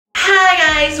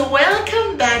guys,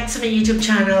 welcome back to my YouTube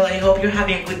channel. I hope you're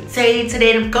having a good day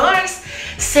today, and of course,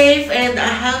 safe and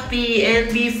happy.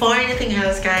 And before anything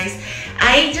else, guys,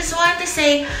 I just want to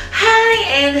say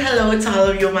hi and hello to all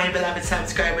of you, my beloved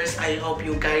subscribers. I hope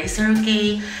you guys are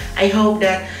okay. I hope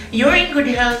that you're in good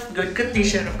health, good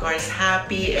condition, of course,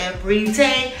 happy every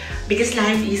day, because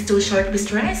life is too short to be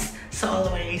stressed. So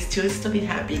always choose to be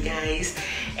happy, guys.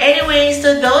 Anyways,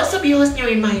 to those of you who's new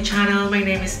in my channel, my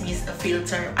name is Miss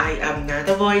FiLTER. I am not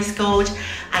a voice coach.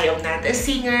 I am not a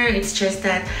singer. It's just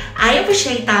that I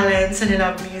appreciate talents and I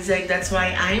love music. That's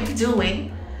why I'm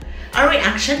doing a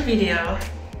reaction video.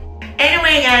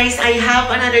 Anyway, guys, I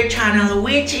have another channel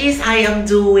which is I am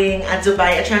doing a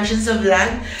Dubai attractions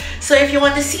vlog. So if you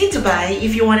want to see Dubai,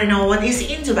 if you want to know what is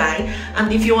in Dubai,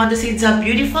 and if you want to see the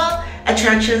beautiful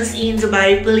attractions in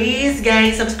Dubai, please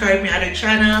guys subscribe my other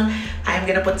channel. I'm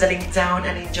gonna put the link down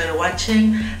and enjoy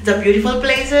watching the beautiful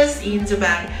places in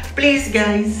Dubai. Please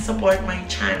guys support my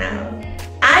channel.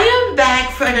 I am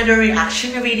back for another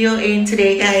reaction video, and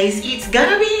today guys it's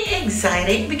gonna be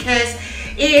exciting because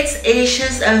it's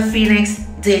Asia's Phoenix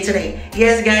Day today.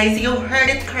 Yes guys, you heard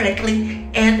it correctly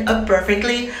and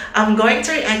perfectly. I'm going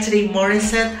to react to the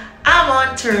MORISSETTE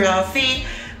AMON trophy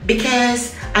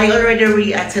because I already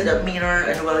reacted to Mirror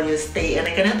and Will You Stay, and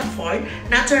I cannot afford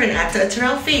not to react to a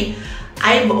trophy.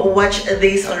 I've watched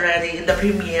this already in the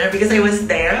premiere because I was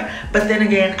there, but then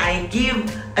again I give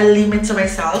a limit to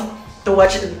myself to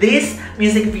watch this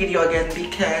music video again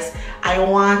because I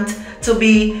want to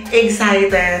be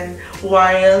excited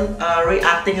while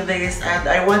reacting to this, and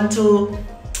I want to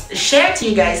share to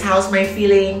you guys how's my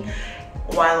feeling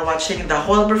while watching the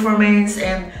whole performance.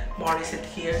 And Morissette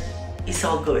here is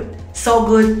so good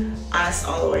as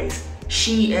always.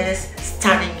 She is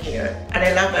stunning here and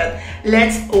I love it.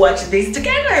 Let's watch this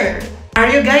together. Are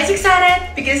you guys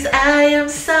excited? Because I am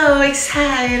so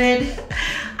excited.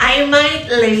 I might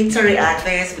later react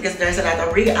this because there's a lot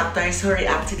of reactors who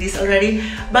react to this already,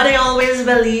 but I always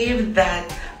believe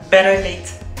that better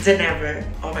late than never.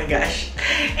 Oh my gosh.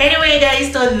 Anyway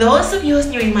guys, to those of you who's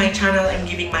new in my channel, I'm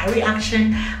giving my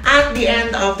reaction at the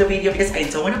end of the video because I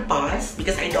don't want to pause,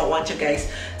 because I don't want you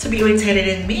guys to be irritated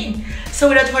in me. So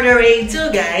without further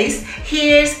ado guys,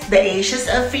 here's the Asia's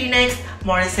Phoenix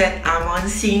MORISSETTE AMON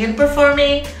singing and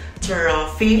performing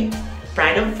Trophy,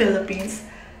 Pride of Philippines.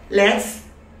 Let's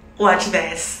watch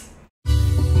this.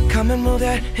 Come and move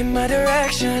that in my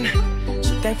direction.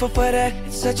 So thankful for that,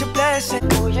 it's such a blessing.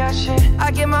 Oh yeah, shit.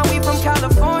 I get my weed from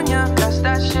California, that's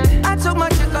that shit. I took my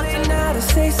chick up tonight to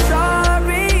say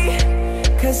sorry,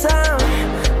 cause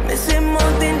I'm missing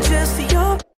more than just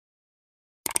your.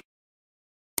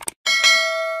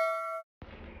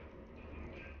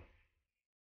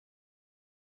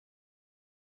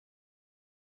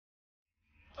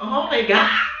 Oh my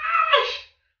gosh!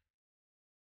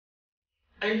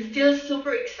 I'm still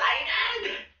super excited!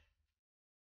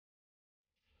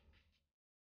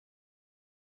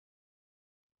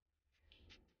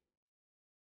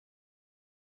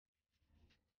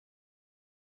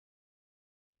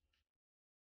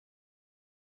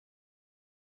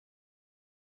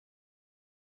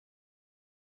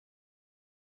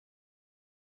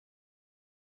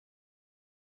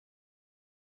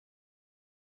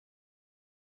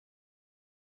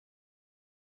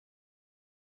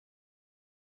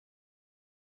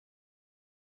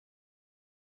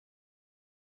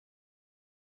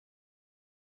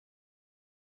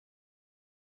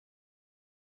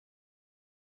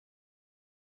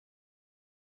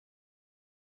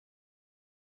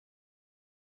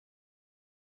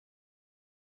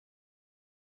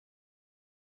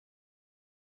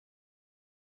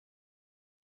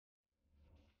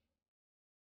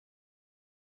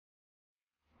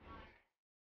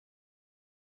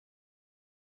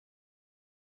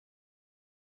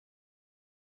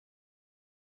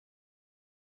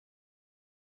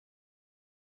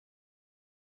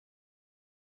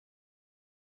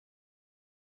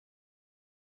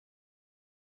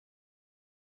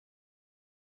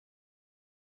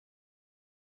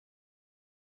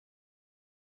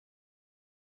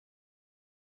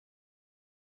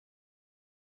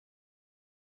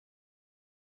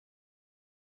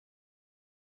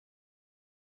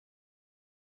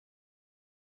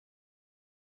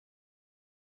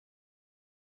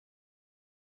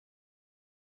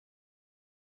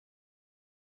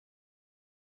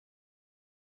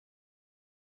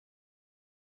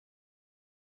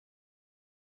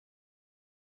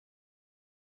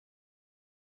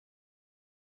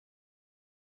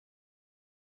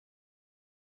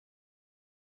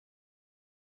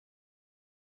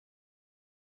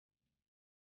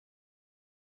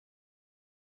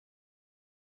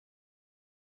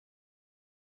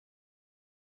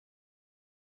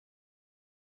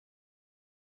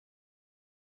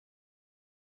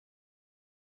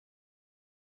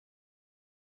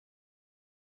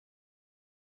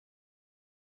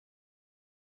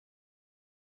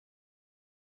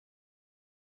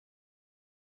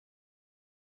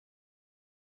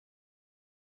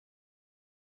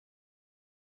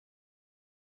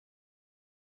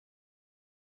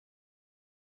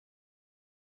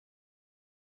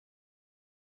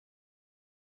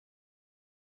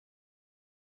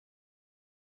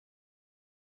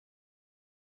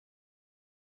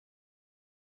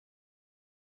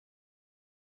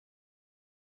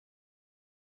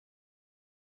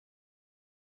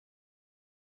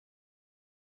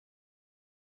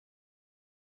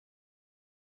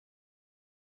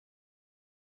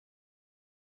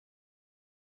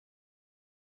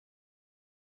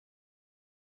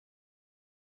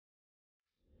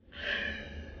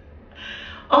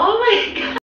 Oh my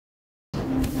God.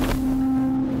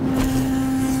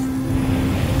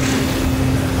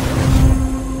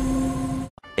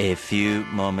 A few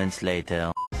moments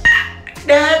later.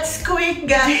 That's quick,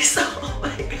 guys. Oh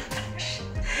my gosh.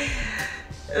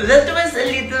 That was a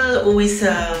little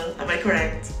whistle. Am I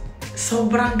correct?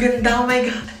 Sobrang ganda. Oh my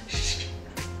gosh.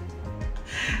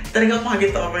 Talagang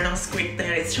mag-get over ng squeak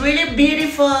na yun. It's really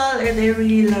beautiful and I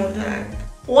really love that.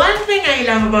 One thing I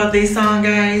love about this song,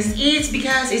 guys, is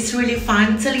because it's really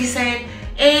fun to listen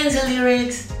and the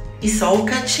lyrics is so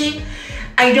catchy.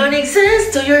 I don't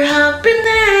exist to your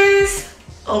happiness.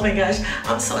 Oh my gosh,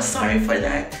 I'm so sorry for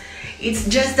that. It's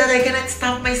just that I cannot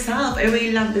stop myself. I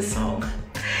really love this song.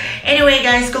 Anyway,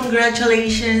 guys,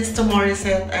 congratulations to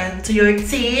Morissette and to your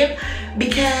team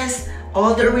because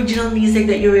all the original music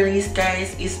that you released,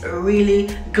 guys, is really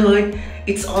good.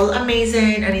 It's all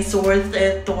amazing and it's worth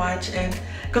it to watch. And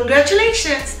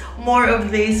congratulations! More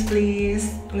of this,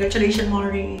 please. Congratulations,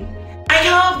 Mori. I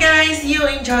hope, guys, you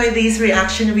enjoyed this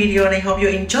reaction video and I hope you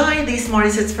enjoyed this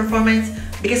Morissette's performance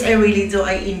because I really do.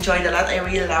 I enjoyed a lot. I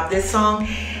really love this song.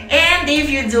 And if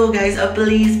you do, guys,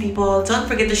 please, people, don't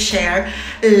forget to share,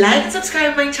 like, and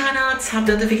subscribe my channel, tap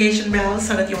the notification bell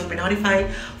so that you will be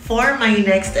notified for my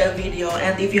next video.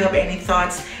 And if you have any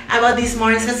thoughts about this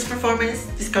Morissette's performance,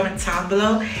 just comment down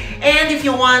below. And if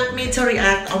you want me to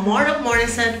react on more of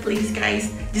Morissette, please,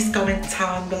 guys, just comment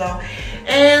down below.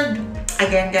 And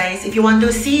again, guys, if you want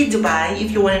to see Dubai,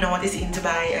 if you want to know what is in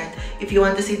Dubai, and if you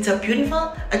want to see the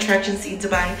beautiful attractions in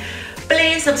Dubai,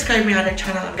 please subscribe my other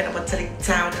channel. I'm gonna put the link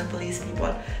down, and please,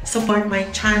 people, support my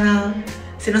channel.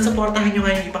 Sinusuportahan nyo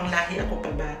nga yung ibang lahi, ako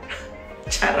pa ba?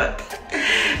 Charot.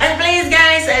 And please,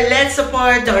 guys, let's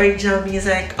support the original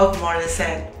music of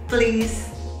Morissette. Please.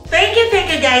 Thank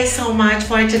you guys so much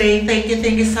for today. Thank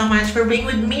you so much for being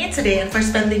with me today and for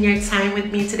spending your time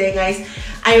with me today, guys.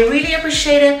 I really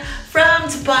appreciate it from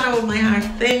the bottom of my heart.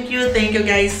 Thank you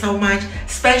guys so much,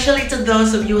 especially to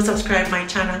those of you who subscribe my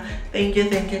channel. Thank you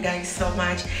guys so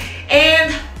much.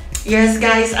 And yes,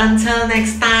 guys, until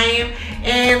next time,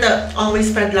 and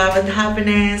always spread love and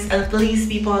happiness, and please,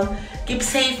 people, keep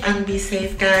safe and be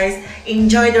safe, guys.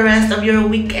 Enjoy the rest of your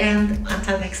weekend.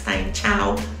 Until next time,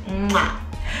 ciao. Mwah.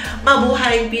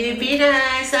 Mabuhay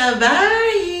Pilipinas! Bye!